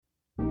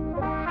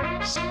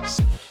What's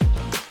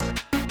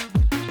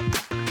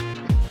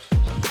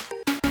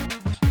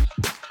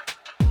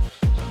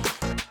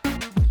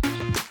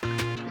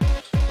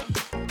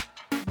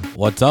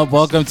up?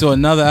 Welcome to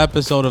another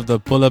episode of the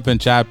Pull Up and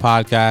Chat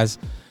podcast.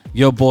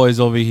 Your boys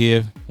over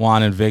here,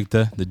 Juan and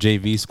Victor, the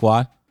JV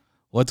squad.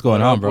 What's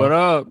going on, bro? What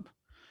up?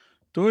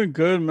 Doing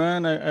good,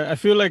 man. I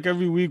feel like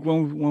every week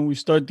when we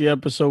start the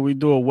episode, we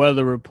do a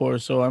weather report.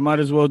 So I might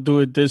as well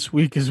do it this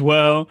week as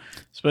well,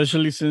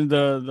 especially since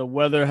the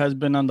weather has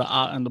been on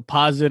the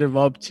positive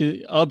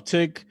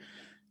uptick.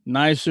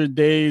 Nicer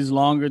days,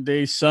 longer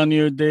days,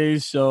 sunnier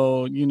days.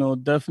 So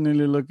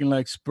definitely looking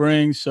like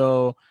spring.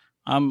 So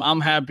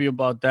I'm happy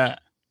about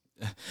that.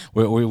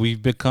 We've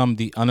become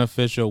the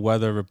unofficial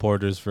weather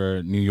reporters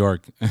for New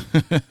York.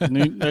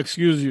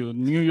 Excuse you,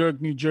 New York,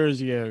 New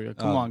Jersey area.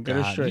 Come on, get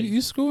it God. straight.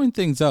 You're screwing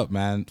things up,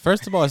 man.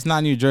 First of all, it's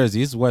not New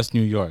Jersey. It's West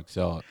New York.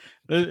 So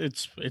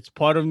It's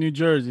part of New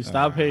Jersey.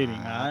 Stop hating,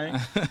 all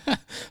right?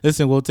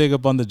 Listen, we'll take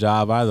up on the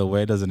job. Either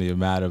way, it doesn't even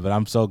matter. But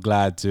I'm so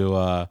glad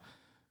to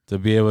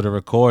be able to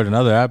record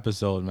another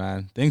episode,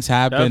 man. Things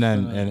happen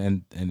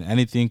and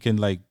anything can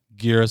like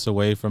gear us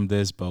away from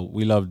this, but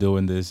we love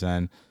doing this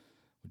and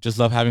just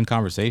love having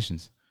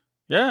conversations.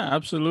 Yeah,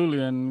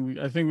 absolutely. And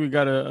I think we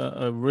got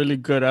a really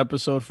good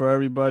episode for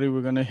everybody.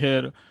 We're going to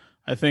hit,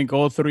 I think,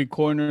 all three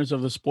corners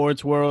of the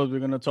sports world. We're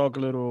going to talk a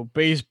little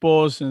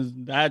baseball since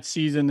that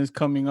season is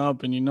coming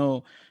up.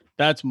 And,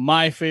 that's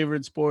my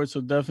favorite sport. So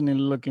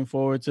definitely looking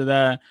forward to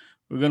that.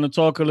 We're going to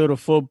talk a little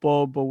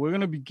football, but we're going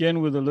to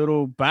begin with a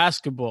little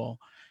basketball.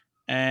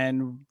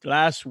 And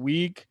last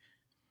week,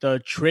 the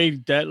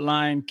trade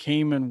deadline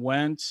came and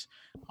went.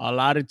 A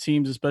lot of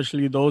teams,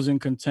 especially those in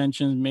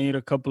contention, made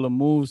a couple of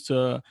moves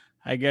to,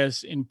 I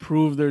guess,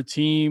 improve their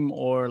team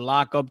or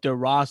lock up their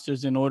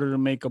rosters in order to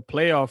make a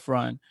playoff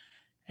run.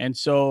 And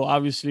so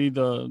obviously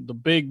the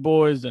big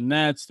boys, the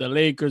Nets, the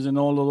Lakers, and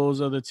all of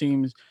those other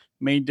teams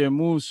made their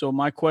moves. So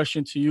my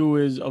question to you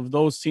is, of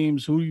those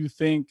teams, who you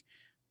think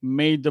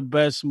made the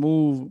best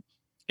move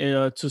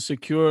to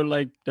secure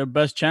like their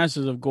best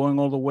chances of going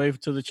all the way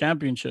to the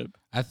championship?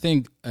 I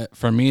think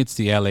for me, it's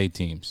the LA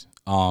teams.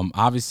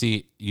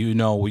 Obviously,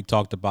 we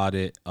talked about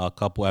it a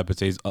couple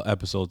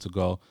episodes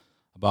ago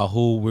about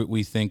who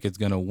we think is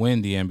going to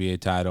win the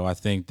NBA title. I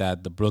think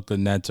that the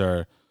Brooklyn Nets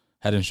are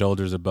head and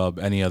shoulders above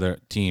any other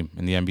team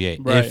in the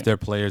NBA if their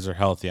players are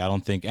healthy. I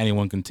don't think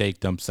anyone can take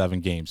them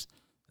 7 games.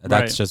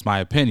 That's just my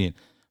opinion.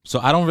 So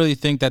I don't really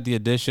think that the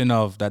addition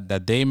of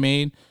that they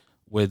made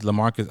with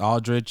LaMarcus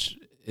Aldridge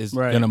is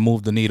going to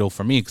move the needle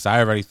for me because I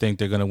already think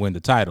they're going to win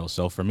the title.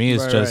 So for me,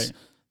 it's just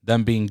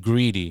them being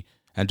greedy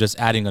and just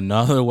adding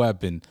another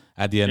weapon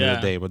at the end of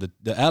the day. But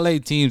the LA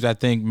teams, I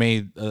think,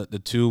 made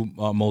the two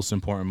most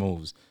important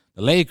moves.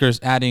 The Lakers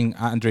adding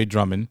Andre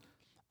Drummond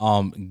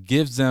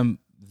gives them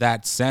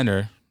that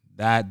center,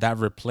 that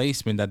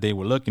replacement that they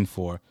were looking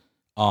for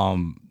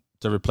to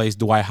replace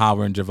Dwight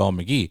Howard and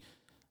JaVale McGee.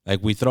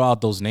 Like, we throw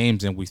out those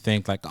names and we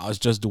think, like, oh, it's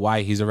just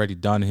Dwight. He's already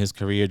done his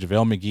career.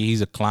 JaVale McGee,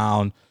 he's a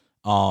clown.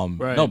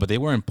 No, but they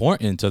were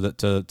important to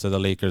the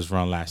Lakers'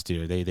 run last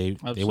year. They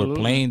were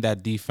playing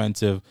that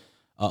defensive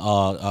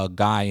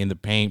guy in the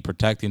paint,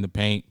 protecting the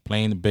paint,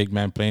 playing the big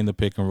man, playing the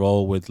pick and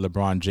roll with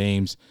LeBron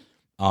James.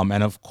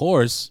 And of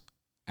course,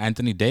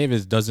 Anthony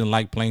Davis doesn't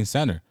like playing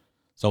center.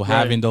 So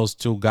having those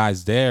two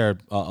guys there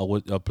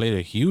played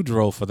a huge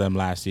role for them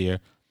last year.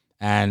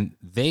 And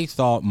they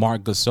thought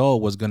Marc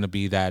Gasol was going to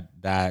be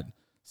that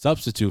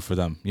substitute for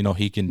them.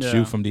 He can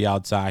shoot from the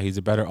outside. He's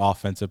a better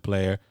offensive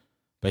player,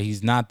 but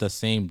he's not the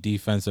same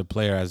defensive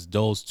player as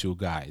those two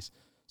guys.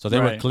 So they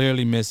were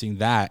clearly missing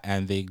that,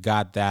 and they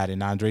got that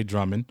in Andre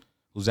Drummond,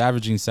 who's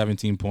averaging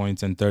 17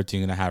 points and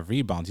 13.5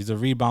 rebounds. He's a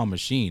rebound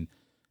machine,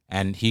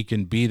 and he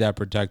can be that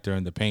protector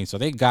in the paint. So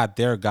they got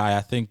their guy.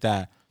 I think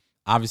that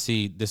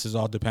obviously this is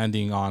all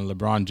depending on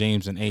LeBron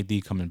James and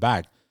AD coming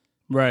back.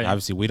 Right.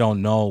 Obviously, we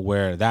don't know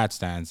where that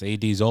stands.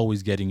 AD is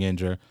always getting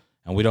injured,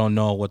 and we don't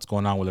know what's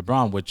going on with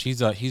LeBron, which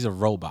he's a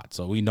robot,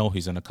 so we know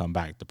he's going to come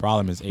back. The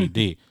problem is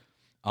AD.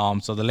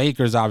 So the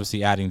Lakers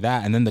obviously adding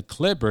that, and then the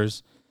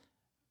Clippers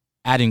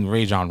adding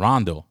Rajon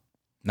Rondo.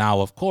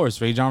 Now, of course,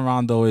 Rajon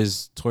Rondo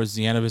is towards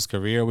the end of his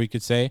career, we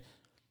could say,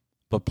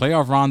 but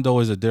playoff Rondo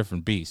is a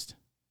different beast.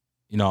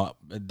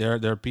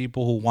 There are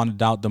people who want to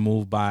doubt the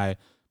move by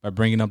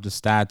bringing up the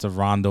stats of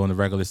Rondo in the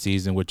regular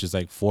season, which is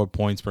like 4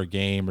 points per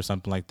game or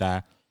something like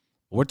that.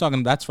 We're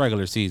talking that's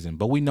regular season,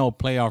 but we know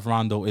playoff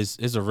Rondo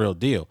is a real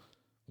deal.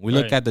 We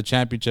look at the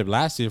championship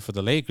last year for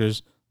the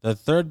Lakers. The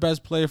third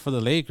best player for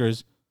the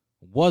Lakers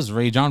was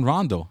Rajon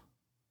Rondo.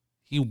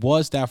 He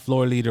was that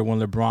floor leader when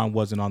LeBron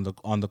wasn't on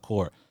the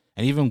court.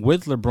 And even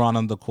with LeBron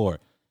on the court,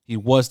 he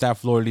was that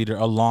floor leader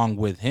along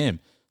with him.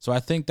 So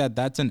I think that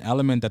that's an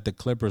element that the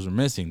Clippers are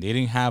missing. They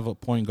didn't have a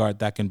point guard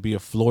that can be a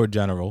floor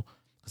general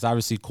because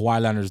obviously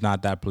Kawhi Leonard's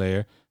not that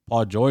player.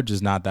 Paul George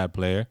is not that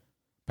player.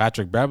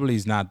 Patrick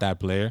Beverley's not that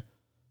player.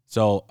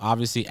 So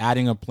obviously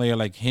adding a player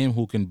like him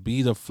who can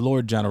be the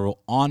floor general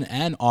on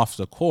and off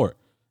the court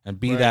and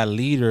be that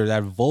leader,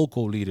 that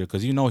vocal leader,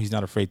 because he's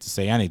not afraid to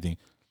say anything.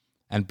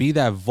 and be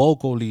that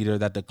vocal leader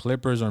that the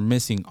Clippers are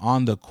missing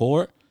on the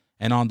court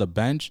and on the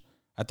bench,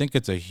 I think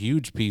it's a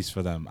huge piece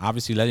for them.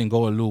 Obviously, letting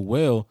go of Lou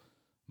Will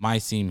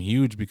might seem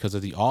huge because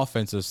of the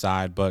offensive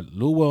side, but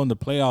Lou Will in the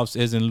playoffs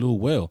isn't Lou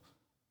Will.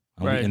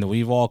 Right. And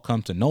we've all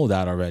come to know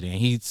that already. And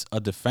he's a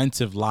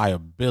defensive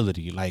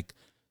liability. Like,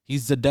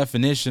 he's the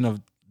definition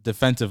of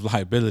defensive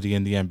liability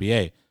in the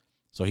NBA.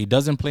 So he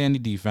doesn't play any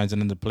defense,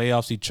 and in the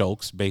playoffs he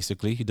chokes.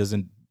 Basically,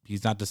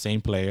 he's not the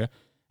same player,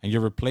 and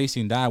you're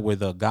replacing that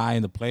with a guy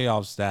in the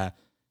playoffs that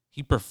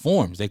he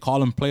performs. They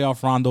call him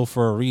Playoff Rondo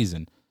for a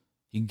reason.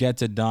 He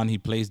gets it done. He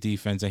plays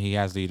defense, and he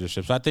has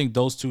leadership. So I think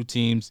those two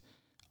teams,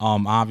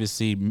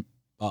 obviously,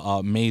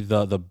 made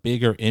the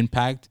bigger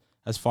impact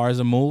as far as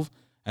a move.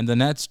 And the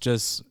Nets,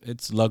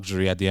 it's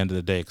luxury at the end of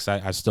the day, because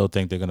I still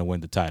think they're going to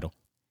win the title.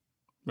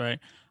 Right.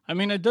 I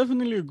mean, I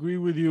definitely agree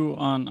with you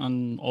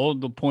on all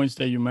the points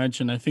that you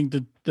mentioned. I think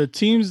the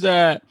teams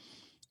that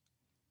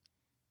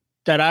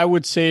I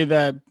would say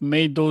that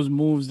made those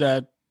moves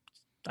that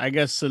I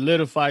guess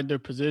solidified their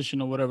position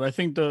or whatever. I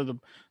think the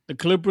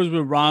Clippers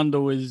with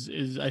Rondo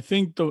is I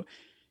think the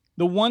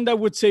one that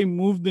would say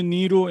move the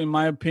needle, in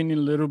my opinion,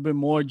 a little bit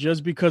more,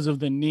 just because of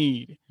the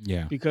need.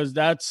 Yeah. Because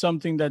that's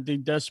something that they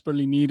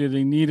desperately needed.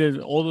 They needed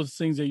all those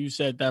things that you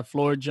said, that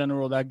floor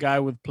general, that guy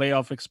with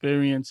playoff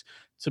experience,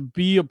 to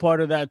be a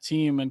part of that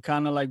team and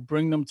kind of like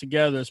bring them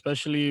together,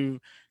 especially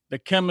the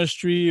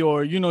chemistry,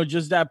 or,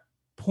 just that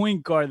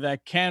point guard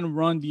that can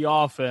run the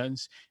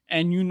offense.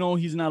 And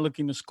he's not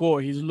looking to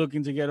score, he's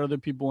looking to get other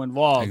people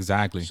involved.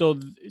 Exactly.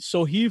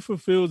 So he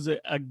fulfills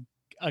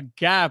a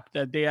gap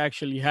that they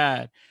actually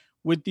had.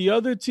 With the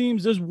other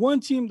teams, there's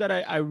one team that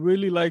I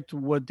really liked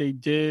what they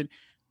did.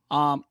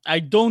 I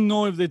don't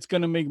know if it's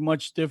gonna make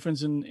much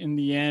difference in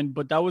the end,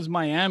 but that was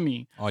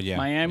Miami. Oh yeah.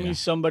 Miami's Yeah.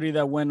 somebody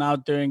that went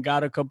out there and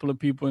got a couple of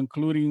people,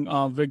 including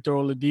Victor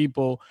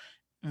Oladipo,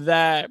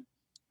 that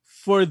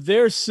for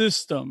their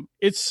system,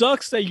 it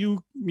sucks that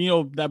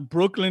that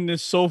Brooklyn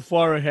is so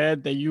far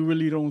ahead that you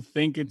really don't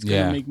think it's gonna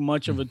Yeah. make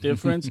much of a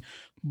difference.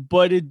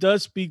 But it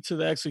does speak to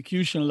the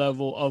execution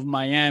level of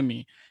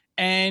Miami.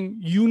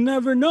 And you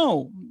never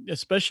know,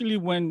 especially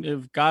when,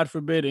 if God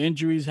forbid,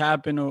 injuries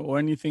happen or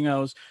anything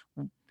else.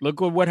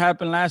 Look at what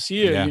happened last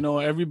year. Yeah.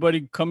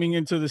 Everybody coming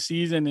into the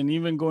season and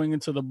even going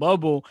into the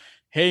bubble,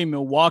 hey,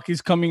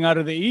 Milwaukee's coming out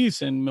of the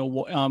East, and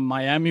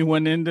Miami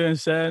went in there and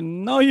said,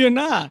 no, you're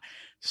not.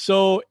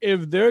 So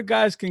if their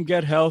guys can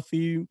get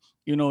healthy,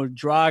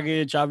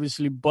 Dragic,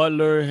 obviously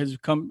Butler has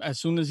come, as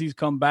soon as he's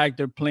come back,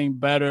 they're playing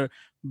better.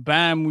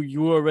 Bam,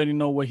 you already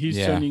know what he's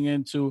Yeah. turning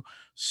into.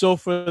 So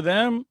for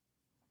them,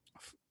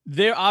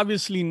 they're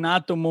obviously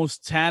not the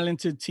most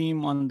talented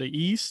team on the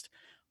East,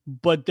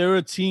 but they're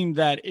a team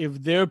that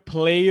if their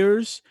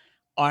players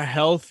are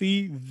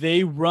healthy,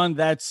 they run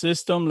that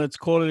system. Let's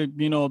call it,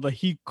 the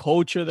Heat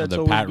culture that's The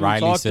always Pat being Riley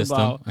talked system.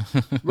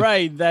 about.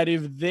 Right. That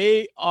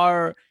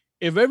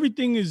if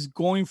everything is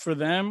going for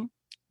them,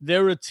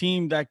 they're a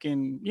team that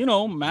can,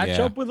 match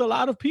Yeah. up with a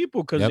lot of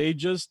people, because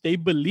Yep. they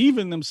believe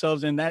in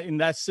themselves in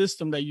that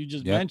system that you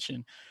just Yep.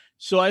 mentioned.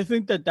 So I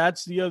think that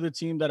that's the other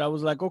team that I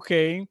was like,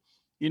 okay,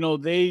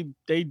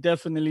 they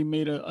definitely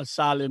made a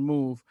solid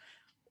move.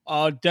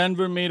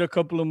 Denver made a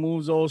couple of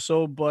moves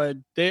also, but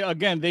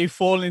they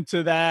fall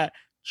into that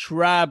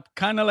trap,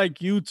 kind of like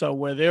Utah,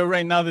 where they're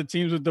right now the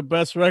teams with the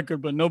best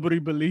record, but nobody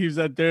believes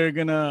that they're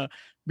gonna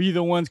be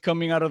the ones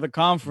coming out of the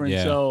conference.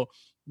 Yeah. So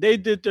they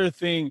did their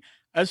thing.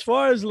 As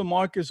far as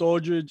LaMarcus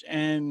Aldridge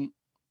and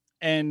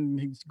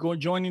he's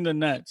joining the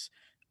Nets,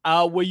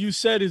 what you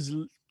said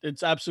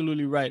it's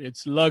absolutely right.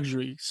 It's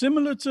luxury,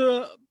 similar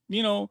to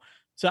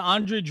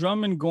Andre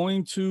Drummond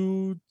going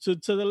to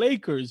the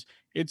Lakers.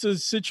 It's a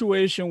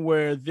situation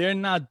where they're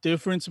not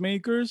difference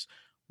makers,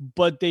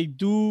 but they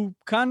do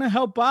kind of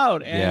help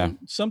out. Yeah. And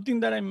something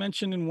that I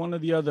mentioned in one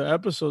of the other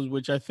episodes,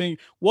 which I think,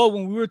 well,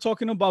 when we were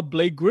talking about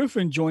Blake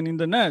Griffin joining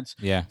the Nets,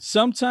 Yeah.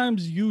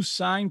 sometimes you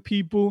sign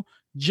people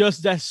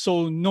just that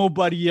so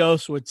nobody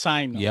else would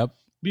sign them. Yep.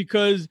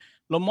 Because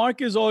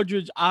LaMarcus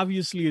Aldridge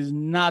obviously is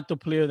not the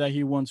player that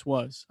he once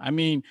was. I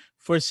mean,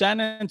 for San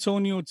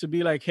Antonio to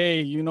be like,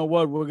 hey, you know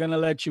what, we're going to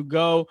let you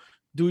go,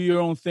 do your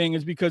own thing,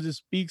 is because it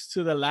speaks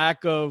to the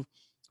lack of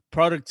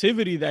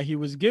productivity that he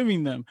was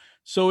giving them.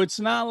 So it's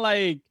not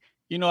like,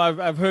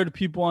 I've heard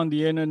people on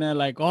the internet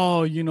like,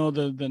 oh,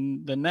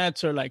 the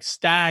Nets are like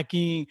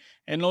stacking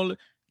and all.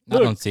 I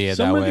Look, don't see it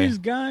that way.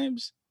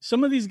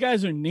 some of these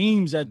guys are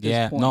names at this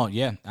Yeah. No. point.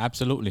 Yeah.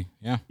 Absolutely.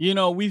 Yeah.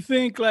 We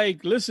think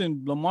like,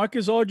 listen,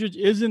 LaMarcus Aldridge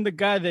isn't the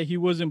guy that he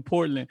was in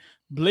Portland.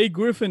 Blake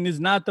Griffin is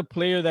not the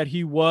player that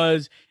he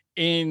was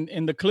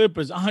in the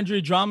Clippers.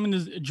 Andre Drummond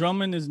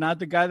is not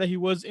the guy that he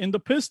was in the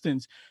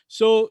Pistons.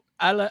 So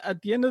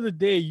at the end of the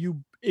day,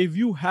 if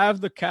you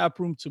have the cap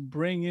room to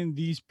bring in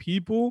these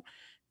people,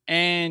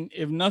 and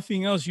if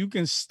nothing else, you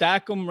can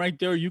stack them right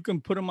there. You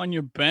can put them on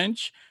your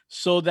bench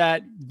so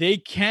that they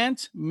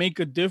can't make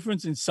a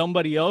difference in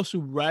somebody else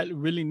who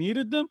really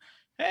needed them.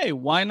 Hey,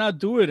 why not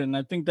do it? And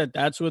I think that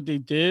that's what they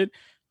did.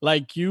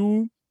 Like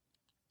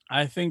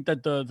I think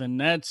that the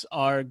Nets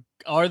are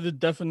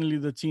definitely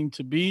the team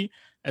to be.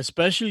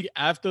 especially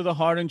after the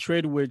Harden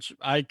trade, which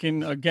I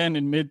can again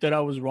admit that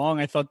I was wrong.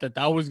 I thought that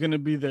that was going to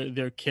be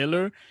their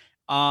killer.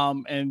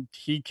 And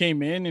he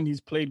came in and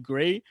he's played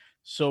great.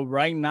 So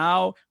right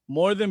now,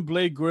 more than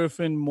Blake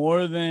Griffin,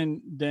 more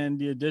than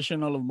the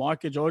additional of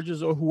Marcus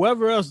Georges or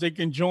whoever else they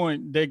can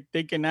join,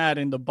 they can add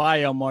in the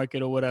buyout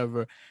market or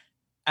whatever,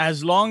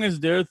 as long as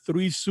their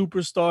three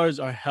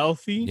superstars are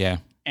healthy Yeah.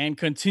 and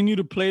continue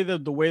to play the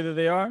way that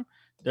they are,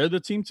 they're the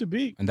team to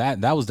beat. And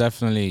that was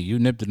definitely, you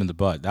nipped it in the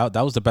bud. That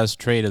was the best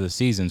trade of the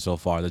season so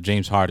far, the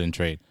James Harden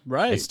trade. It's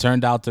Right.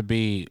 turned out to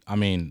be, I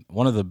mean,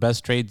 one of the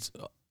best trades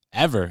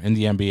ever in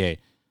the NBA.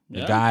 The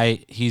Yeah.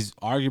 guy, he's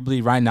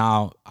arguably right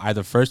now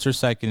either first or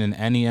second in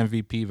any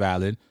MVP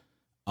valid.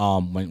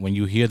 When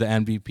you hear the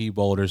MVP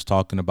voters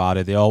talking about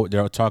it,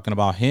 they're talking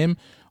about him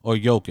or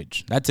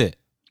Jokic. That's it.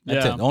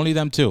 That's it. Yeah. Only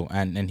them two.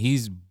 And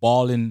he's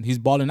balling. He's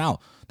balling out.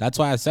 That's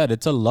why I said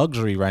it's a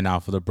luxury right now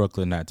for the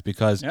Brooklyn Nets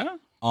because Yeah.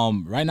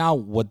 right now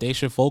what they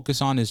should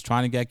focus on is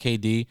trying to get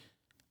KD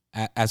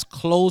as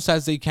close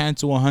as they can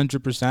to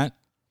 100%.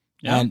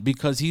 Yeah. And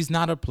because he's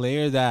not a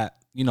player that,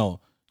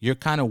 you're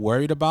kind of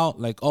worried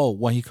about, like, oh,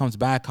 when he comes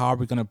back, how are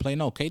we going to play?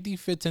 No, KD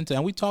fits into,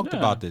 and we talked Yeah.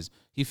 about this,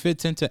 he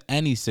fits into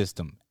any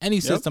system. Any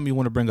Yep. system you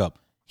want to bring up,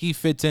 he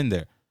fits in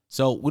there.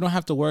 So we don't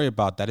have to worry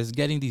about that. It's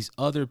getting these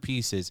other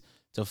pieces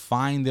to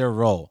find their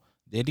role.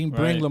 They didn't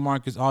bring Right.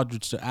 LaMarcus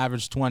Aldridge to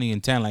average 20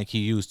 and 10 like he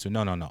used to.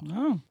 No, no, no.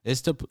 No.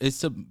 It's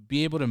to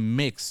be able to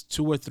mix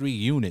 2 or 3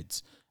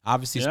 units,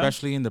 obviously, Yeah.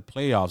 especially in the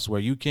playoffs where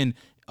you can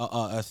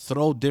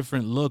throw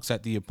different looks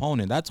at the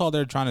opponent. That's all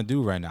they're trying to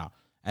do right now.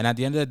 And at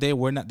the end of the day,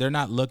 they're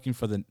not looking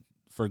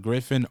for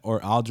Griffin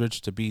or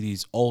Aldridge to be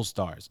these all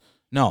stars.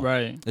 No,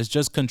 Right. it's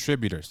just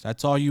contributors.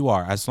 That's all you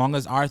are. As long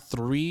as our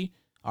three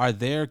are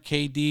there,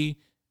 KD,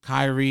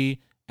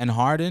 Kyrie, and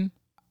Harden,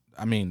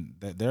 I mean,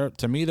 they're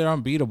to me they're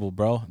unbeatable,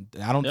 bro.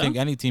 I don't Yeah. think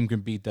any team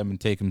can beat them and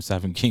take them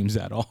 7 games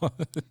at all.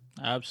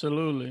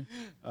 Absolutely.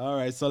 All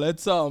right, so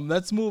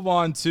let's move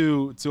on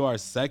to our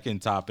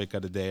second topic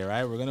of the day.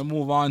 Right, we're gonna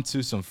move on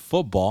to some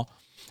football,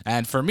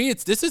 and for me,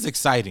 this is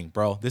exciting,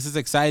 bro. This is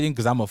exciting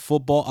because I'm a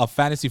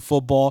fantasy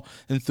football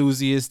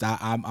enthusiast.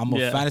 I'm a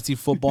Yeah. fantasy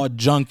football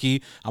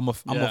junkie. I'm a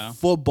Yeah.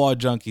 football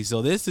junkie.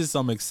 So this is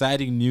some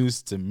exciting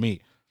news to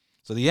me.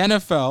 So the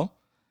NFL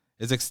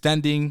is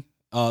extending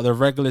the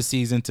regular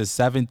season to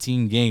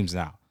 17 games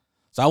now.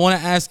 So I want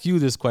to ask you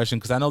this question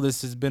because I know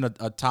this has been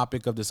a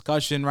topic of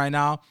discussion right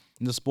now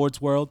in the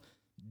sports world.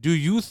 Do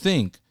you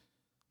think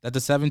that the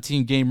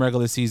 17-game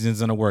regular season is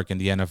going to work in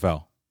the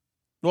NFL?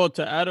 Well,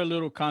 to add a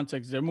little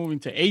context, they're moving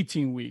to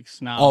 18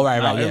 weeks now. Oh,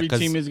 right, Now yeah, every 'cause-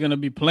 team is going to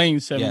be playing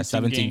 17, Yeah,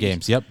 17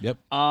 games. games. Yep.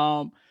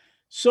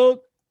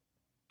 So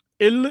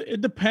it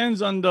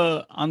depends on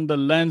the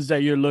lens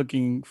that you're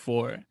looking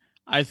for.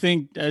 I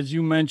think, as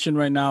you mentioned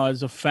right now,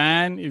 as a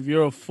fan, if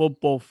you're a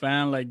football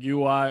fan like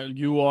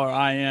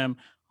I am,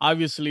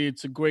 obviously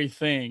it's a great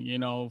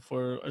thing,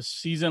 for a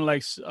season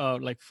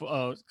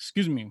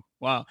excuse me,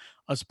 wow,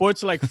 a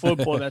sports like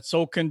football that's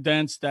so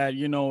condensed that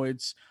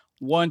it's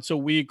once a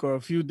week or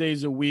a few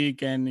days a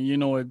week, and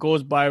it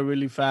goes by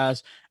really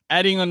fast.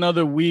 Adding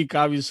another week,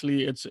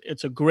 obviously,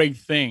 it's a great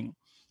thing.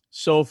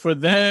 So from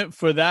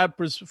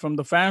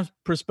the fan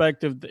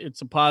perspective,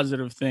 it's a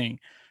positive thing.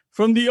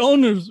 From the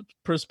owner's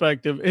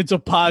perspective, it's a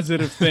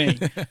positive thing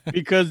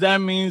because that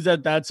means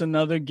that that's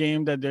another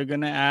game that they're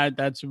gonna add.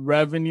 That's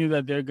revenue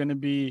that they're gonna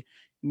be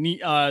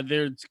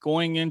they're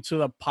going into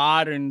the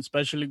pot, and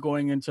especially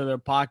going into their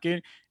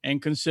pocket.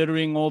 And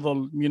considering all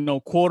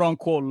the quote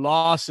unquote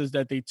losses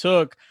that they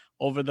took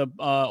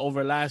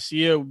over last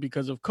year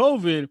because of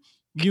COVID,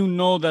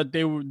 that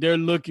they're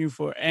looking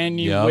for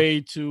any Yep.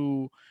 way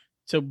to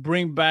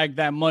bring back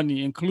that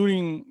money,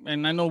 including,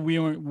 and I know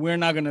we're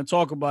not going to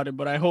talk about it,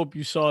 but I hope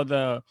you saw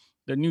the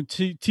new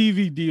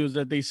TV deals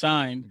that they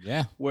signed,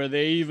 Yeah. where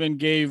they even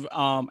gave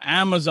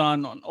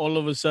Amazon all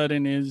of a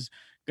sudden is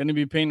going to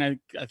be paying, I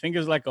think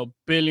it's like $1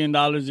 billion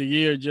a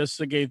year just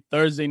to get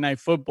Thursday night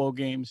football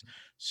games.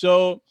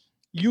 So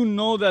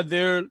that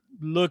they're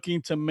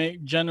looking to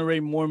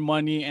generate more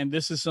money, and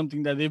this is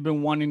something that they've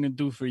been wanting to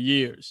do for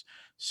years.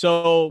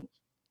 So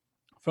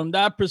from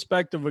that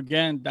perspective,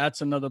 again, that's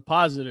another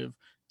positive.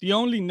 The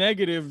only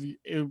negative,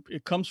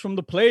 it comes from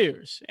the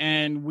players,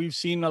 and we've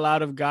seen a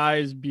lot of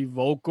guys be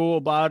vocal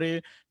about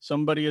it.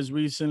 Somebody has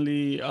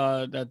recently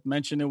that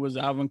mentioned it was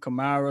Alvin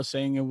Kamara,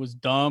 saying it was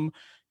dumb.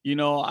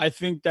 I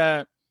think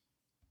that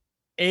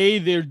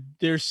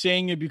they're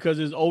saying it because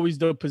it's always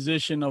the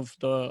position of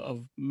the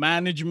of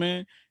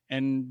management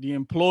and the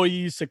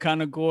employees to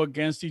kind of go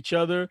against each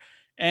other.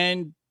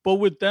 And but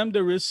with them,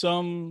 there is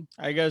some,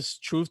 I guess,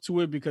 truth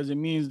to it, because it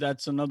means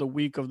that's another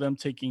week of them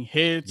taking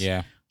hits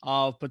Yeah.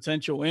 of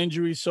potential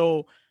injury.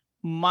 So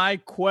my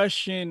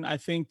question, I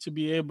think, to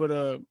be able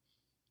to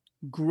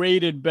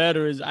grade it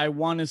better, is I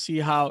want to see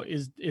how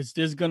is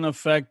this going to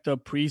affect the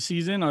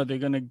preseason? Are they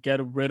going to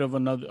get rid of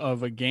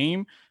a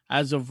game?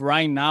 As of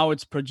right now,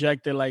 it's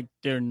projected like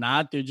they're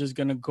not. They're just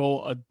going to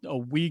go a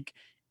week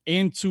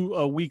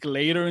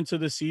later into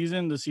the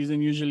season. The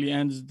season usually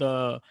ends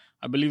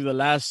I believe the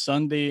last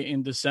Sunday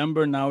in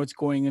December. Now it's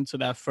going into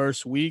that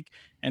first week,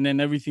 and then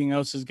everything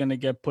else is going to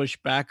get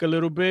pushed back a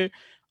little bit.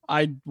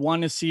 I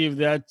want to see if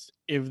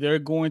there are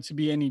going to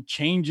be any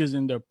changes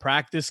in their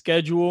practice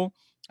schedule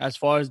as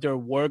far as their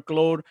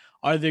workload.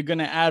 Are they going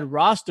to add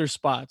roster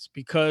spots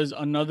because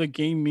another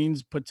game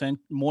means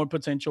more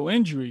potential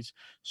injuries?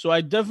 So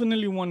I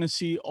definitely want to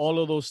see all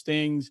of those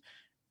things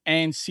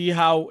and see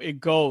how it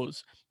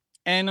goes.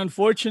 And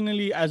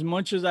unfortunately, as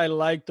much as I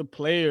like the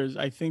players,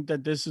 I think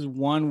that this is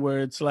one where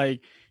it's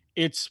like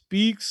it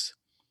speaks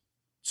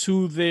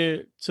to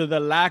the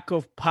lack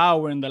of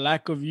power and the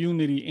lack of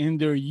unity in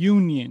their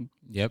union,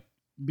 Yep.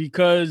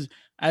 because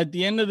at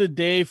the end of the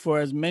day, for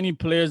as many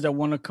players that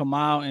want to come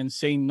out and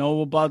say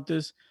no about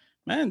this,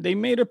 man, they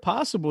made it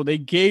possible. They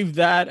gave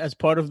that as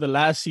part of the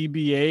last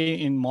CBA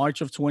in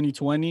March of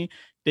 2020.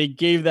 They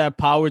gave that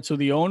power to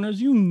the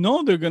owners. You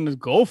know they're going to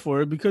go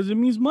for it because it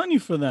means money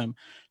for them.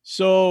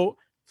 So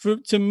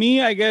to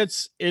me, I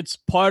guess it's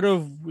part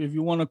of, if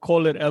you want to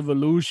call it,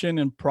 evolution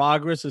and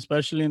progress,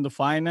 especially in the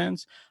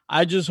finance.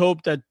 I just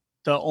hope that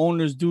the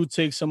owners do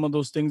take some of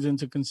those things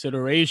into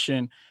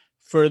consideration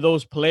for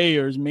those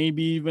players,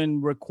 maybe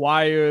even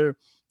require,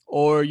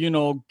 or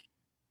that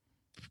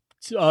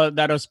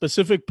a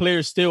specific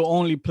player still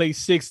only plays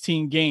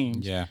 16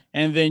 games, Yeah.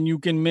 and then you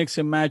can mix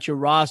and match your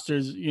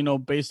rosters,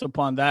 based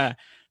upon that.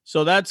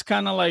 So that's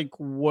kind of like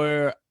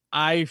where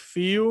I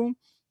feel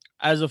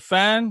as a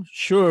fan.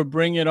 Sure,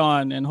 bring it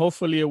on, and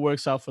hopefully it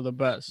works out for the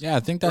best. Yeah, I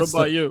think What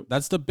about you?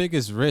 that's the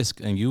biggest risk,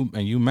 and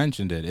you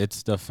mentioned it.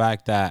 It's the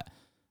fact that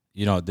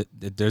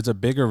there's a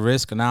bigger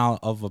risk now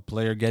of a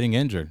player getting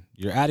injured.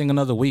 You're adding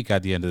another week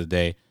at the end of the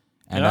day,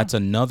 and Yeah, that's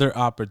another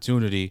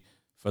opportunity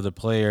for the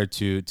player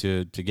to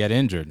get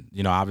injured.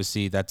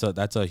 Obviously that's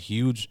a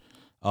huge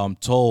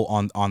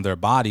toll on their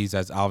bodies,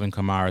 as Alvin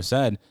Kamara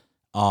said.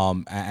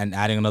 And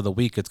adding another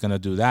week, it's going to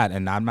do that.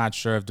 And I'm not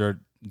sure if they're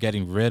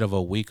getting rid of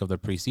a week of the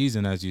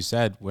preseason, as you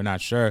said. We're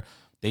not sure.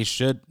 They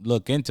should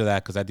look into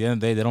that, because at the end of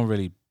the day, they don't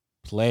really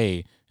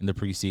play in the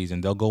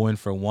preseason. They'll go in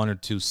for 1 or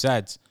 2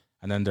 sets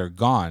and then they're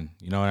gone.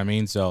 You know what I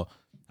mean? So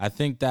I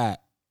think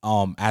that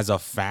as a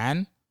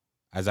fan,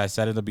 as I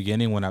said in the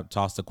beginning when I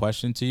tossed the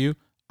question to you,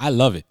 I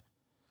love it.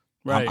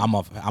 right.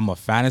 I'm a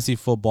fantasy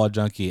football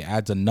junkie. It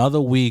adds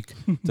another week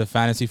to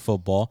fantasy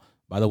football.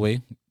 By the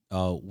way,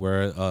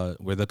 we're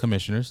the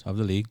commissioners of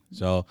the league.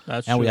 So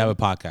That's and we have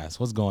true. a podcast.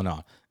 What's going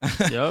on?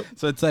 Yep.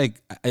 So it's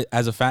like,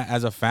 as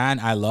a fan,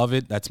 I love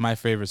it. That's my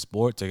favorite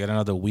sport, to get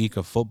another week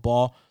of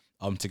football.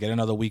 To get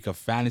another week of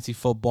fantasy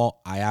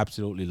football, I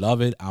absolutely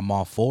love it. I'm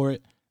all for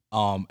it.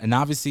 And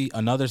obviously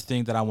another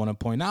thing that I want to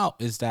point out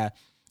is that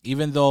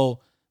even though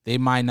they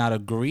might not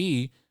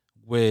agree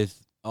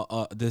with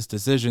this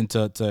decision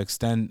to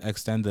extend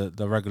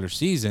the regular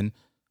season,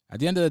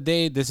 at the end of the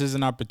day, this is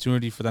an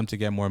opportunity for them to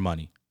get more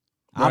money.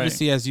 Right.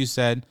 Obviously, as you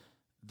said,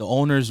 the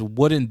owners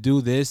wouldn't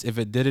do this if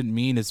it didn't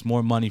mean it's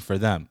more money for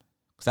them.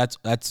 'Cause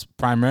that's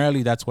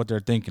primarily that's what they're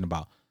thinking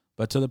about.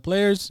 But to the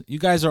players, you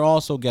guys are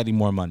also getting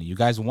more money. You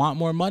guys want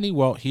more money?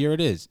 Well, here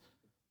it is.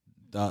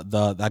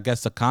 The I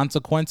guess the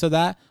consequence of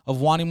that,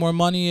 of wanting more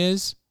money,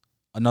 is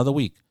another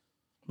week.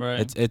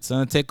 Right. It's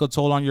gonna take a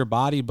toll on your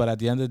body, but at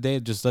the end of the day,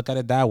 just look at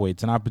it that way.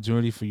 It's an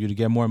opportunity for you to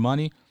get more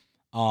money.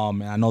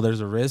 And I know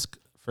there's a risk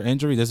for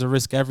injury. There's a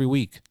risk every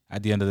week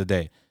at the end of the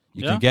day.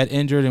 You can Yeah. get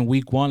injured in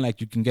week 1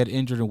 like you can get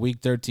injured in week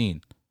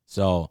 13.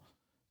 So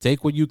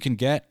take what you can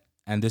get,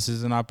 and this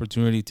is an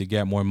opportunity to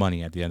get more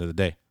money at the end of the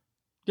day.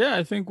 Yeah,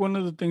 I think one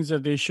of the things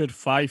that they should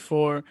fight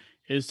for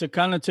is to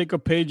kind of take a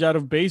page out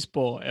of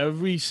baseball.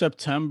 Every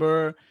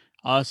September,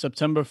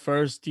 September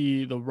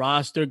 1st, the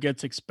roster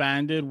gets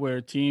expanded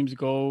where teams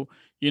go,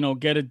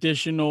 get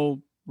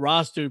additional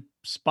roster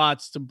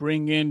spots to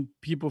bring in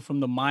people from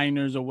the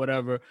minors or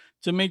whatever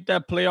to make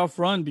that playoff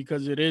run,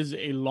 because it is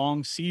a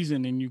long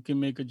season and you can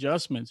make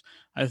adjustments.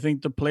 I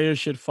think the players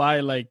should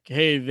fight like,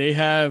 hey, they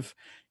have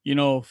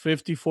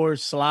 54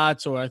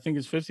 slots, or I think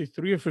it's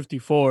 53 or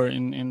 54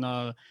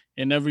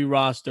 in every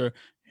roster.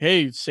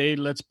 Hey, say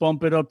let's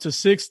bump it up to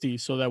 60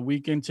 so that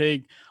we can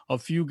take a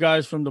few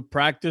guys from the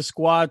practice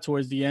squad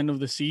towards the end of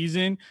the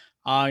season,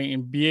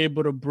 and be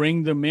able to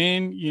bring them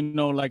in,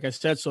 like I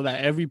said, so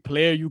that every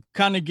player, you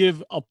kind of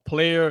give a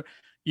player,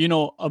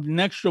 an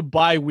extra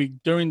bye week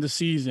during the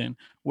season,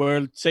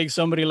 where take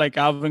somebody like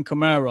Alvin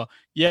Kamara.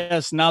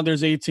 Yes, now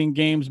there's 18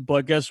 games,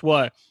 but guess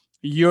what?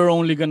 You're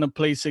only going to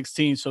play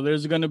 16. So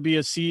there's going to be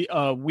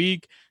a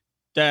week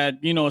that,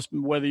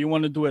 whether you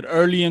want to do it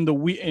early in the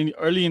week,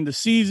 early in the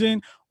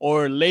season,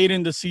 or late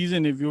in the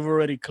season if you've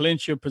already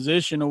clinched your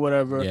position or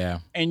whatever, Yeah.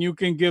 and you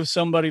can give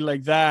somebody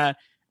like that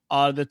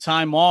the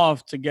time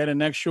off to get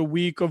an extra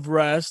week of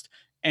rest,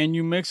 and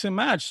you mix and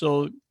match.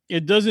 So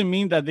it doesn't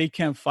mean that they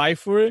can't fight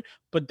for it,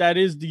 but that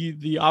is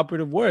the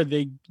operative word.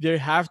 They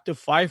have to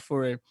fight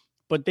for it,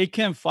 but they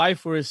can't fight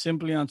for it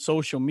simply on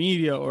social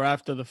media or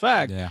after the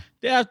fact. Yeah.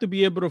 They have to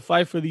be able to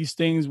fight for these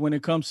things when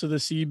it comes to the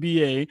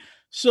CBA,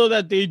 so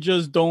that they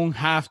just don't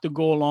have to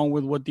go along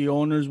with what the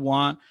owners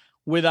want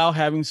without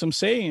having some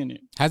say in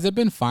it. Has it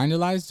been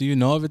finalized? Do you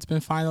know if it's been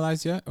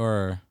finalized yet,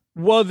 or?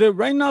 Well,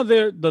 right now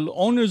the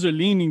owners are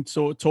leaning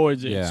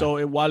towards it. Yeah.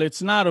 So while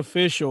it's not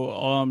official,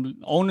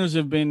 owners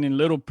have been in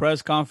little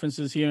press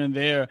conferences here and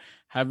there,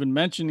 have been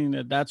mentioning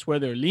that that's where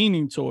they're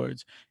leaning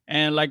towards.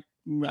 And like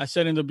I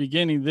said in the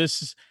beginning,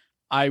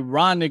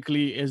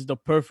 ironically is the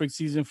perfect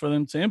season for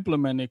them to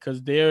implement it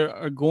because they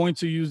are going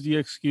to use the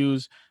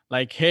excuse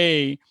like,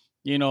 hey,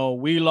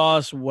 we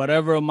lost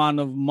whatever amount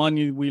of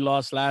money we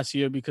lost last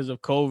year because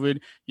of COVID.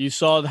 You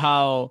saw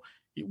how,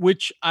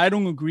 which I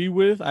don't agree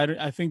with.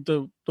 I think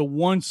the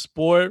one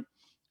sport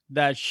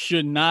that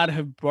should not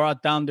have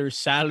brought down their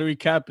salary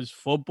cap is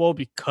football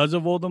because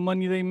of all the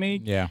money they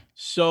make. Yeah.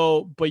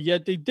 So, but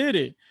yet they did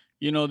it.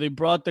 They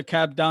brought the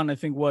cap down. I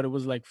think what it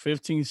was like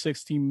 15,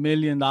 $16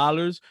 million,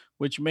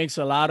 which makes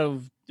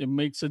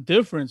a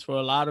difference for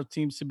a lot of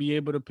teams to be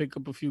able to pick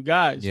up a few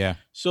guys. Yeah.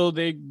 So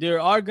they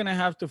are gonna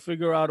have to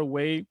figure out a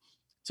way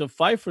to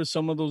fight for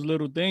some of those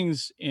little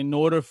things in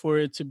order for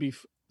it to be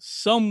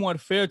somewhat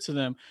fair to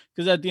them,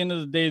 because at the end of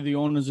the day the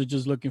owners are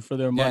just looking for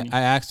their Yeah, money.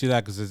 I asked you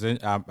that because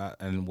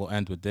and we'll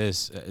end with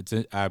this.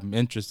 I'm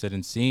interested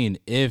in seeing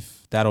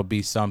if that'll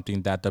be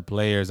something that the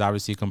players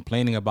obviously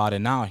complaining about it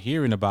now,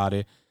 hearing about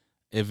it,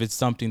 if it's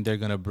something they're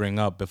gonna bring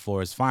up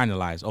before it's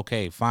finalized.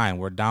 Okay, fine,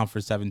 we're down for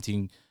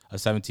 17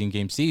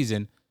 game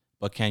season,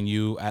 but can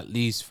you at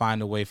least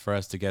find a way for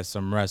us to get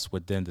some rest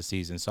within the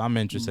season? So I'm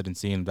Mm. interested in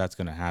seeing if that's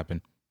gonna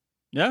happen.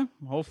 Yeah,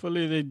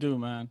 hopefully they do,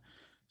 man.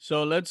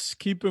 So let's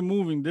keep it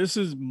moving. This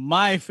is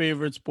my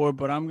favorite sport,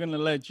 but I'm gonna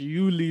let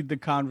you lead the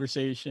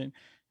conversation.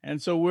 And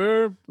so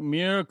we're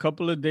mere a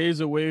couple of days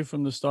away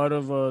from the start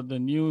of the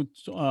new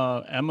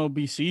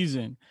MLB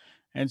season.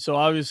 And so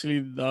obviously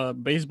the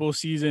baseball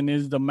season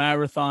is the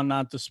marathon,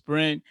 not the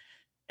sprint.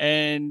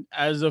 And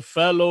as a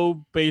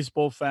fellow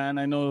baseball fan,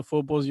 I know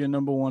football is your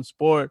number one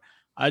sport.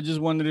 I just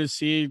wanted to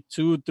see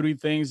 2, 3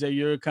 things that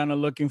you're kind of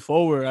looking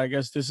forward. I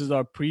guess this is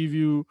our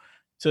preview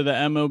to the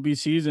MLB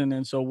season.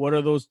 And so, what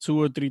are those 2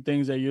 or 3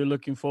 things that you're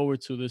looking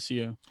forward to this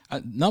year?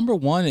 Number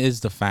one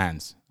is the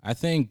fans. I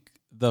think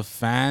the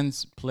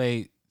fans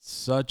play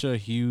such a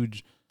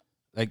huge,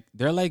 like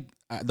they're like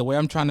the way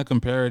I'm trying to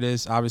compare it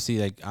is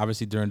obviously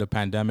during the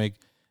pandemic,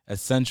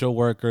 essential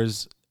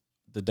workers.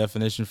 The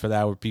definition for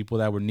that were people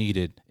that were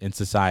needed in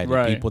society,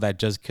 Right. people that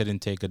just couldn't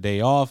take a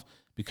day off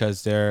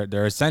because they're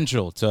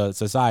essential to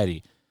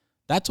society.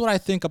 That's what I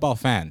think about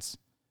fans.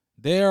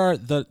 They're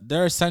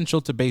essential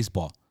to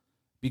baseball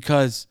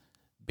because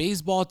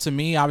baseball to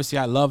me, obviously,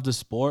 I love the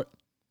sport,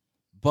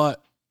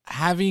 but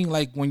having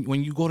like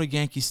when you go to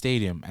Yankee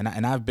Stadium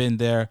and I've been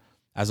there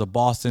as a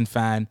Boston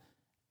fan,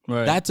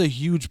 Right. that's a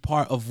huge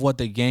part of what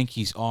the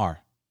Yankees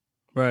are.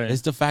 Right.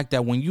 It's the fact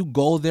that when you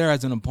go there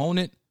as an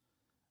opponent,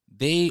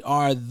 they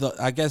are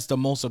the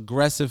most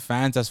aggressive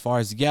fans as far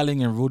as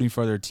yelling and rooting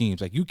for their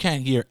teams. Like you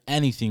can't hear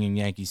anything in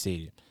Yankee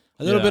Stadium.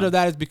 A little bit Yeah. of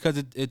that is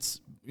because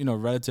it's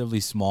relatively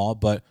small,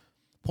 but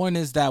point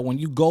is that when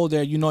you go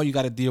there, you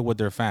got to deal with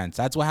their fans.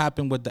 That's what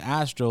happened with the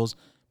Astros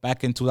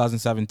back in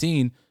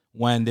 2017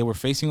 when they were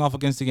facing off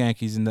against the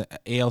Yankees in the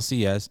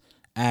ALCS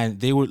and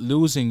they were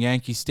losing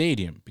Yankee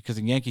Stadium because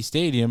in Yankee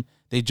Stadium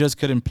they just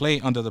couldn't play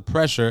under the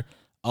pressure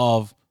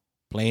of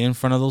playing in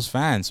front of those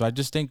fans. So I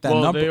just think that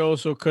Well, number they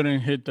also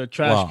couldn't hit the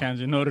trash well,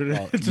 cans in order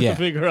well, to yeah,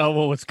 figure out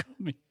what was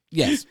coming.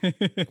 yes,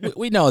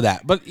 we know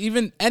that. But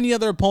even any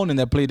other opponent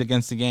that played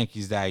against the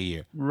Yankees that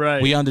year, we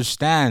Right.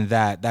 understand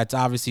that that's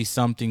obviously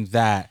something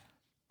that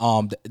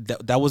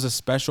that was a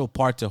special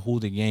part to who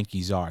the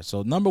Yankees are.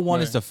 So number one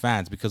is Right. the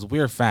fans because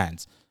we're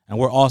fans and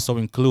we're also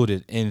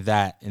included in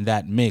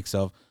that mix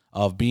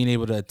of being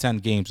able to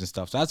attend games and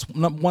stuff. So that's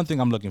one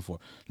thing I'm looking for.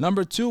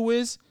 Number two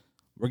is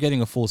we're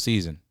getting a full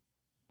season.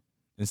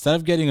 Instead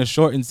of getting a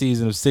shortened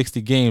season of 60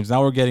 games,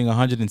 now we're getting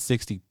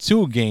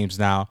 162 games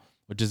now,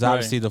 which is Right.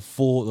 obviously the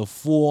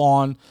full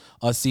on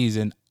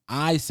season.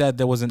 I said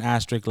there was an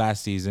asterisk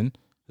last season.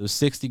 It was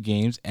 60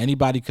 games.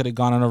 Anybody could have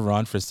gone on a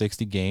run for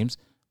 60 games.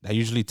 That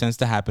usually tends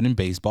to happen in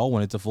baseball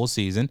when it's a full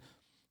season.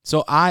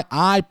 So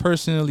I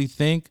personally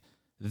think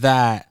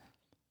that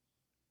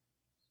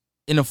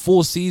in a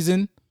full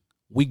season,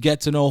 we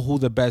get to know who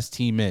the best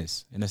team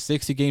is. In a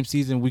 60-game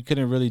season, we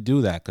couldn't really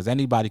do that because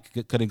anybody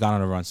could have gone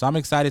on a run. So I'm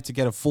excited to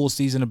get a full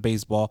season of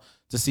baseball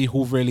to see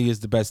who really is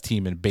the best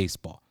team in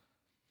baseball.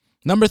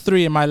 Number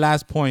three, and my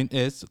last point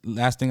is,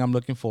 last thing I'm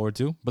looking forward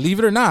to, believe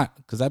it or not,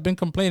 because I've been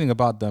complaining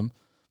about them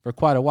for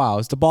quite a while,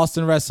 it's the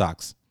Boston Red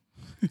Sox.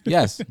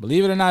 Yes,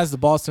 believe it or not, it's the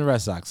Boston Red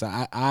Sox.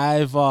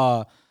 I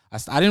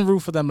didn't root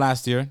for them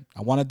last year.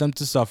 I wanted them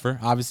to suffer,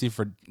 obviously,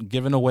 for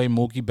giving away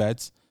Mookie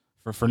Betts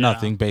for Yeah.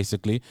 nothing,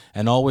 basically,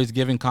 and always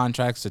giving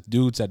contracts to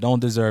dudes that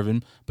don't deserve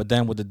him. But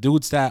then with the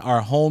dudes that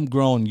are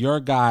homegrown, your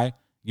guy,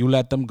 you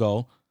let them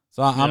go.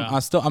 So Yeah.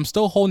 I'm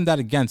still holding that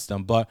against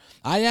them. But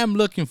I am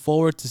looking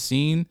forward to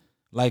seeing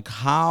like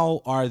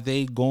how are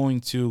they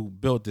going to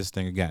build this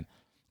thing again.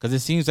 Because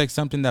it seems like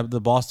something that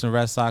the Boston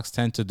Red Sox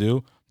tend to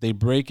do. They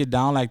break it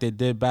down like they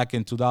did back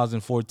in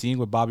 2014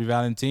 with Bobby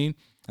Valentine,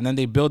 and then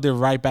they build it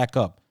right back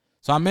up.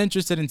 So I'm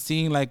interested in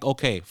seeing like,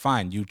 okay,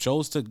 fine, you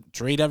chose to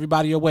trade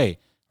everybody away,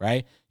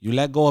 right? You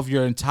let go of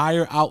your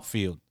entire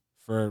outfield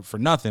for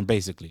nothing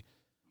basically.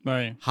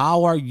 Right.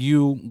 How are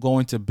you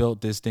going to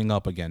build this thing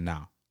up again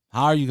now?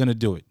 How are you going to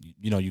do it?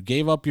 You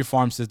gave up your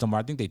farm system, or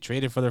I think they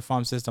traded for their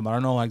farm system. I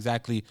don't know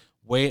exactly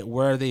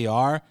where they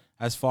are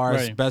as far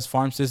as Right. best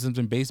farm systems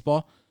in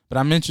baseball, but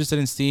I'm interested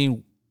in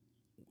seeing,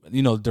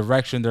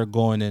 direction they're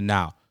going in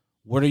now.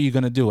 What are you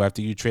going to do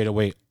after you trade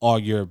away all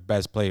your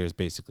best players,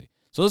 basically?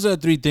 So those are the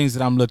three things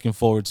that I'm looking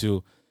forward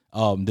to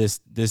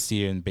this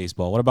year in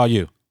baseball. What about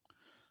you?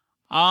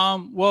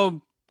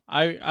 Well,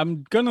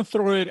 I'm gonna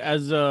throw it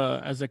as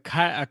a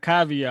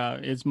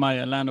caveat. It's my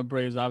Atlanta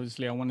Braves.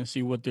 Obviously, I want to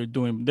see what they're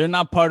doing. They're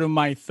not part of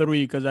my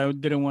three because I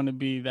didn't want to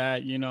be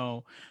that.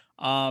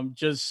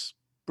 Just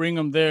bring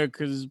them there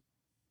because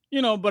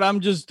But I'm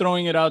just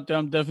throwing it out there.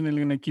 I'm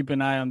definitely gonna keep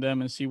an eye on them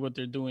and see what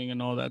they're doing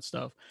and all that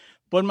stuff.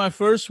 But my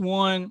first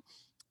one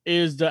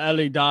is the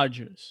LA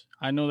Dodgers.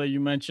 I know that you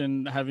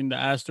mentioned having the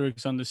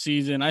asterisks on the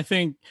season. I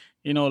think,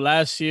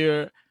 last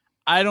year,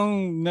 I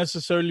don't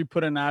necessarily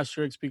put an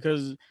asterisk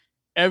because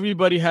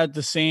everybody had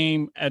the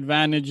same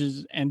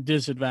advantages and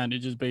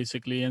disadvantages,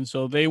 basically. And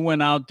so they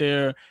went out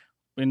there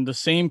in the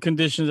same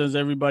conditions as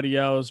everybody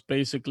else,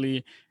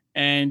 basically,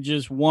 and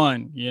just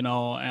won,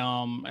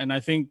 and I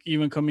think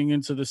even coming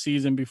into the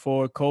season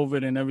before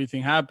COVID and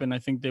everything happened, I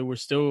think they were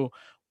still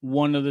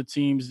one of the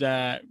teams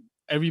that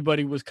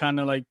everybody was kind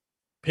of like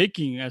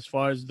picking as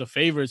far as the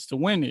favorites to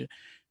win it.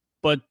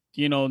 But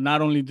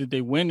not only did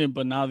they win it,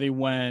 but now they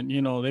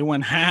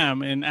went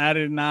ham and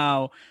added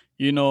now,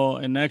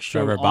 an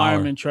extra Trevor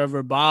arm Bauer. in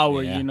Trevor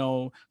Bauer.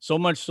 Yeah. So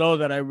much so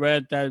that I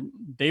read that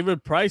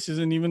David Price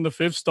isn't even the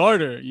fifth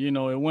starter.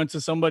 It went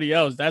to somebody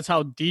else. That's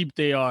how deep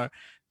they are,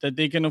 that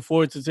they can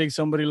afford to take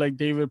somebody like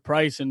David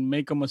Price and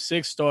make him a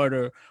sixth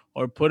starter,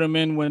 or put him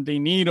in when they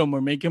need him,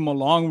 or make him a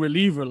long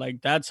reliever.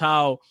 Like, that's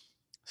how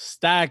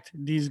stacked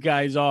these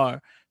guys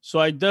are. So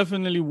I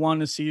definitely want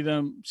to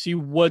see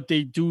what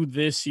they do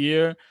this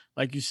year.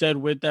 Like you said,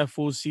 with that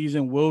full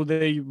season, will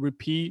they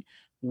repeat?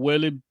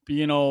 Will it,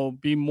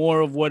 be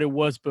more of what it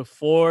was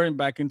before and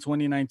back in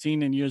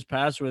 2019 and years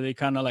past where they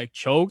kind of like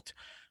choked?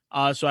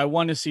 So I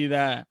want to see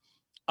that.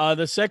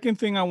 The second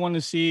thing I want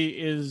to see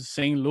is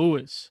St.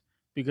 Louis,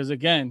 because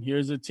again,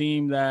 here's a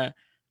team that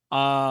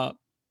uh,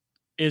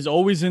 is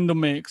always in the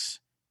mix.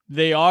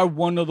 They are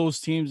one of those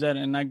teams that,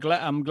 and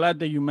I'm glad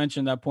that you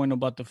mentioned that point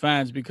about the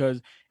fans,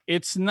 because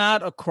it's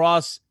not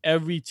across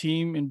every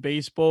team in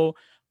baseball,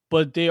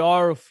 but there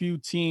are a few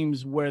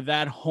teams where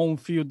that home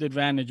field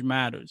advantage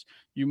matters.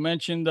 You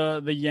mentioned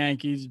the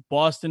Yankees.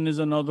 Boston is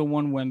another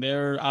one when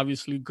they're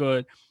obviously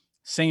good.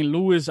 St.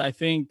 Louis, I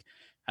think,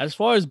 as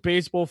far as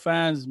baseball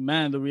fans,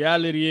 man, the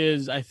reality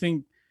is, I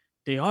think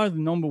they are the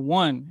number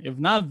one. If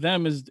not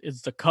them, is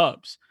it's the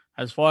Cubs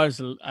as far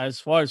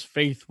as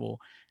faithful.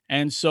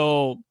 And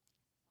so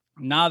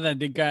now that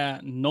they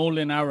got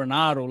Nolan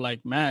Arenado,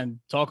 like, man,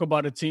 talk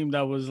about a team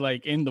that was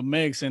like in the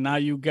mix, and now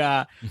you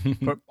got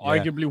Yeah.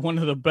 arguably one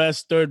of the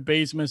best third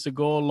basemen to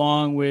go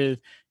along with,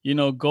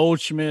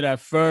 Goldschmidt at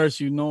first.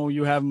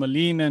 You have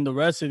Molina and the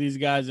rest of these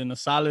guys in a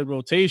solid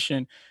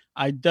rotation.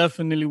 I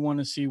definitely want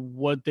to see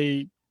what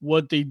they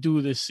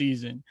do this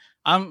season.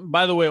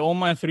 By the way, all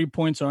my 3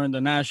 points are in the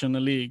National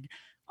League.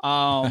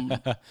 Um,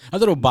 A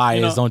little you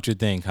biased, know, don't you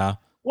think, huh?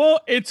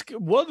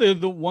 they're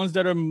the ones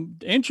that are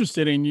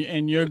interested in you,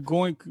 and you're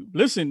going.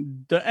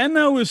 Listen, the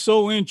NL is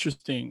so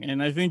interesting,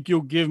 and I think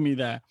you'll give me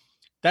that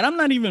I'm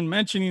not even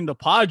mentioning the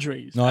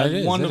Padres No, it as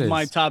is. one It of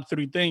my is. top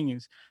three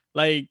things.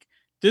 Like,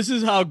 this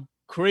is how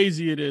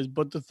crazy it is.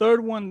 But the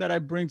third one that I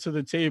bring to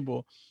the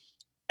table,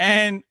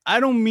 and I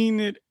don't mean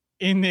it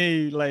in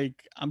a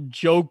like I'm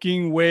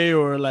joking way,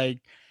 or like,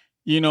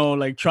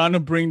 like trying to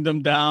bring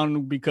them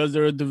down because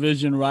they're a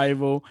division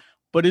rival,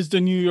 but it's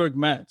the New York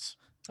Mets.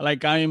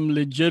 Like, I am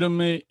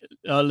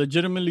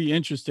legitimately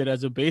interested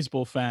as a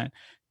baseball fan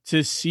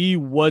to see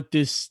what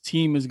this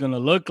team is going to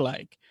look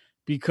like,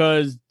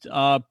 because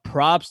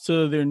props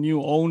to their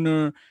new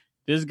owner.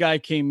 This guy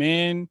came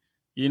in,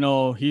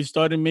 he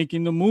started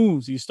making the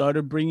moves. He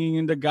started bringing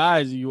in the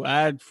guys. You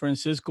add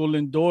Francisco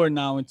Lindor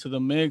now into the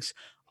mix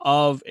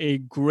of a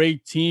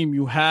great team.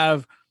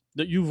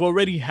 You've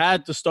already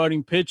had the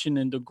starting pitching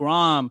and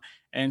DeGrom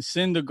and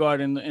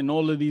Syndergaard and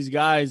all of these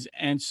guys.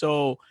 And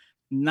so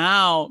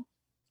now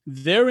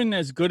they're in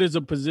as good as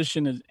a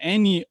position as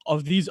any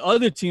of these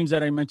other teams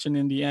that I mentioned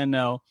in the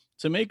NL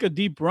to make a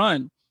deep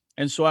run.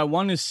 And so I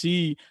want to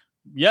see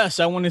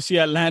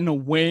Atlanta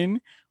win,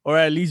 or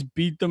at least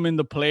beat them in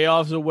the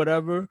playoffs or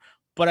whatever.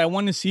 But I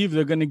want to see if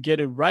they're going to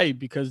get it right,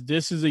 because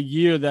this is a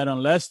year that,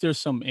 unless there's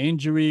some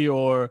injury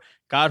or,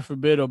 God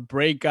forbid, a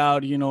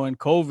breakout, in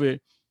COVID,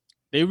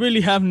 they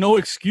really have no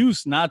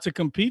excuse not to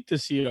compete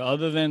this year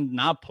other than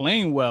not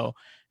playing well.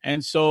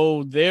 And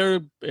so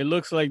it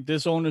looks like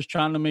this owner's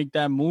trying to make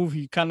that move.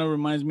 He kind of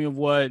reminds me of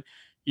what,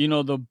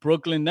 the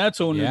Brooklyn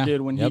Nets owner Yeah.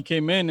 did when he Yep.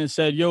 came in and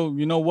said, yo,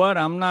 you know what?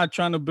 I'm not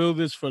trying to build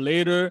this for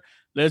later.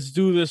 Let's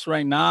do this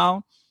right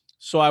now.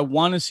 So I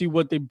want to see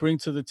what they bring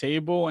to the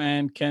table,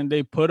 and can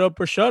they put up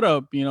or shut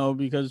up,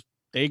 because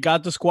they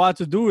got the squad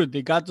to do it.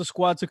 They got the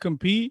squad to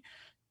compete.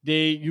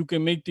 You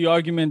can make the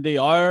argument they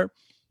are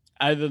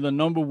either the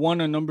number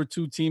one or number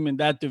two team in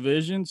that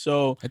division.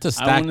 So It's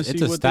a I want stacked. to It's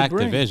see a what they stacked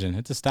bring. division.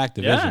 It's a stacked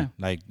Yeah, division.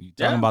 Like you're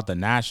talking yeah, about the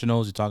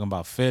Nationals, you're talking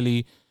about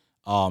Philly,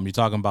 you're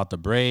talking about the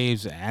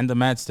Braves and the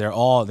Mets. They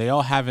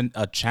all having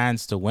a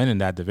chance to win in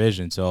that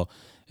division. So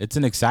it's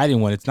an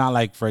exciting one. It's not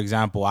like, for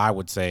example, I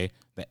would say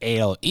the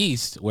AL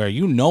East, where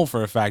you know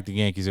for a fact the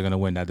Yankees are going to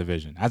win that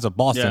division. As a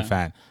Boston yeah,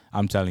 fan,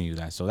 I'm telling you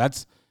that. So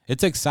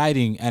it's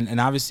exciting, and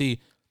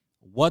obviously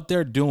what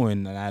they're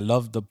doing, and I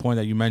love the point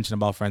that you mentioned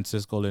about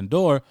Francisco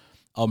Lindor,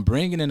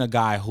 bringing in a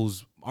guy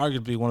who's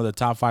arguably one of the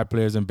top 5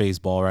 players in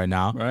baseball right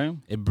now. right,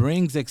 It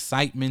brings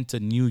excitement to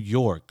New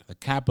York, the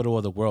capital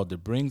of the world.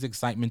 It brings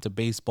excitement to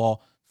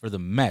baseball for the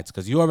Mets,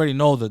 because you already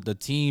know that the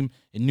team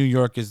in New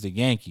York is the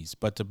Yankees.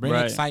 But to bring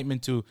right.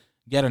 excitement to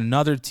get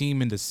another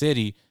team in the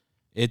city,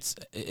 it's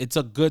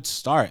a good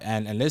start.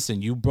 And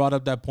listen, you brought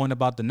up that point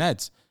about the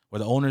Nets, where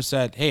the owner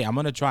said, "Hey, I'm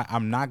gonna try.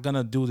 I'm not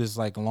gonna do this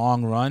like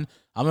long run.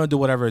 I'm gonna do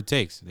whatever it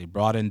takes." They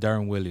brought in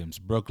Darren Williams,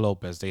 Brooke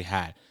Lopez. They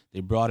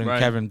brought in Right.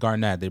 Kevin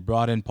Garnett. They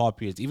brought in Paul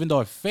Pierce. Even though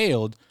it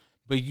failed,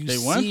 but you They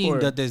went seeing for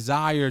the it.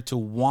 desire to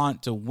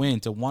want to win,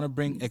 to want to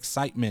bring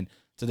excitement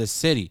to the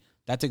city.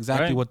 That's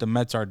exactly Right. what the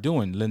Mets are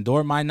doing.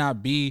 Lindor might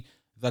not be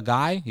the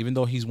guy, even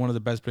though he's one of the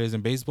best players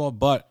in baseball,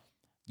 but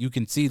you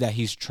can see that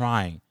he's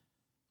trying.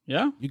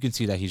 Yeah. You can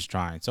see that he's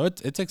trying. So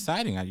it's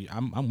exciting.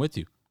 I'm with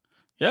you.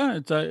 Yeah,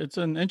 it's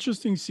an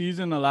interesting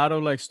season. A lot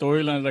of like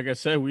storylines. Like I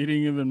said, we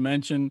didn't even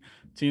mention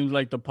teams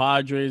like the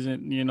Padres,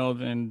 and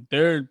and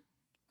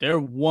their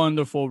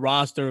wonderful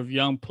roster of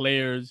young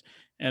players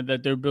and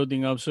that they're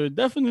building up. So it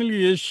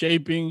definitely is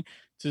shaping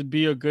to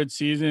be a good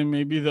season.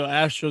 Maybe the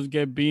Astros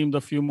get beamed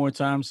a few more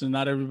times, and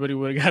not everybody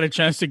would have got a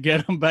chance to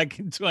get them back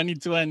in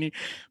 2020.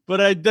 But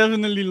I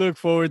definitely look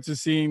forward to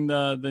seeing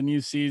the new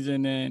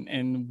season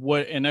and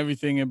what and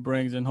everything it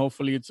brings. And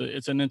hopefully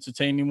it's an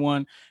entertaining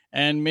one,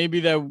 and maybe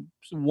that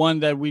one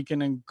that we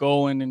can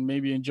go in and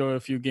maybe enjoy a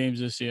few games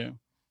this year.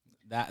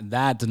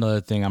 That's another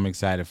thing I'm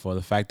excited for.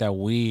 The fact that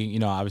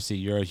obviously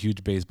you're a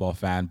huge baseball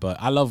fan, but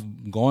I love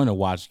going to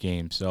watch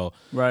games. So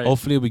Right.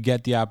 hopefully we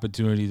get the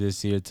opportunity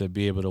this year to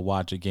be able to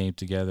watch a game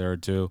together or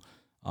two,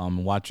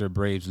 watch your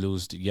Braves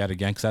lose yet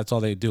again, because that's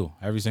all they do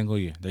every single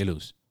year. They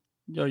lose.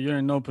 Yo, you're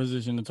in no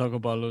position to talk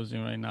about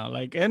losing right now.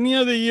 Like any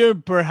other year,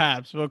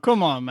 perhaps, but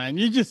come on, man.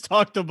 You just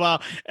talked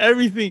about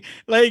everything.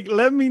 Like,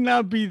 let me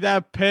not be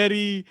that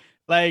petty,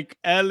 like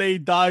LA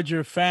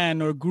Dodger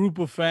fan or group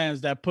of fans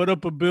that put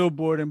up a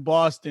billboard in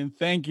Boston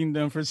thanking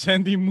them for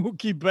sending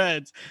Mookie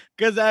Betts,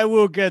 because I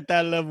will get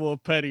that level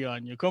of petty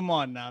on you. Come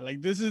on now.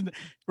 Like, this is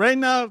right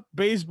now,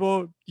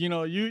 baseball,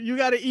 you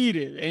got to eat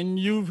it. And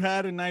you've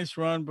had a nice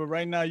run, but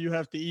right now you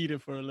have to eat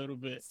it for a little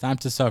bit. It's time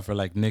to suffer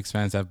like Knicks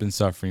fans have been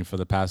suffering for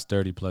the past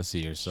 30 plus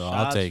years. So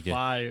I'll Shots take it.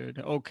 fired.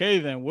 Okay,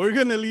 then we're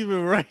gonna leave it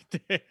right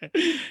there.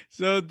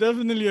 So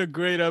definitely a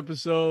great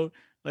episode.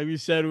 Like we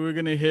said, we're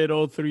gonna hit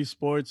all three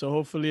sports. So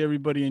hopefully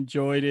everybody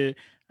enjoyed it.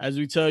 As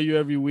we tell you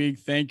every week,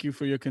 thank you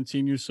for your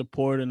continued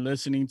support and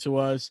listening to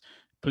us.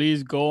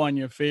 Please go on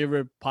your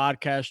favorite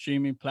podcast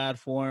streaming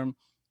platform,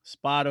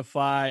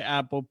 Spotify,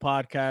 Apple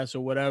Podcasts,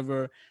 or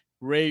whatever.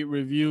 Rate,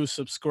 review,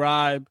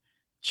 subscribe.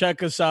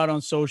 Check us out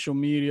on social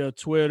media,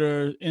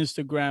 Twitter,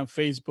 Instagram,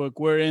 Facebook.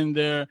 We're in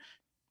there.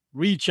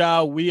 Reach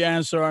out. We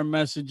answer our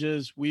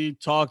messages. We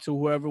talk to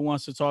whoever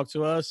wants to talk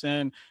to us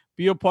and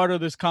be a part of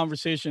this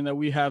conversation that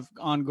we have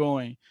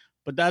ongoing.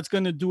 But that's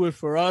going to do it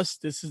for us.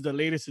 This is the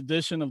latest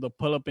edition of the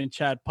Pull Up and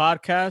Chat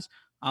podcast.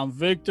 I'm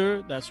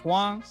Victor. That's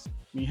Juan.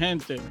 Mi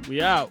gente.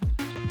 We out.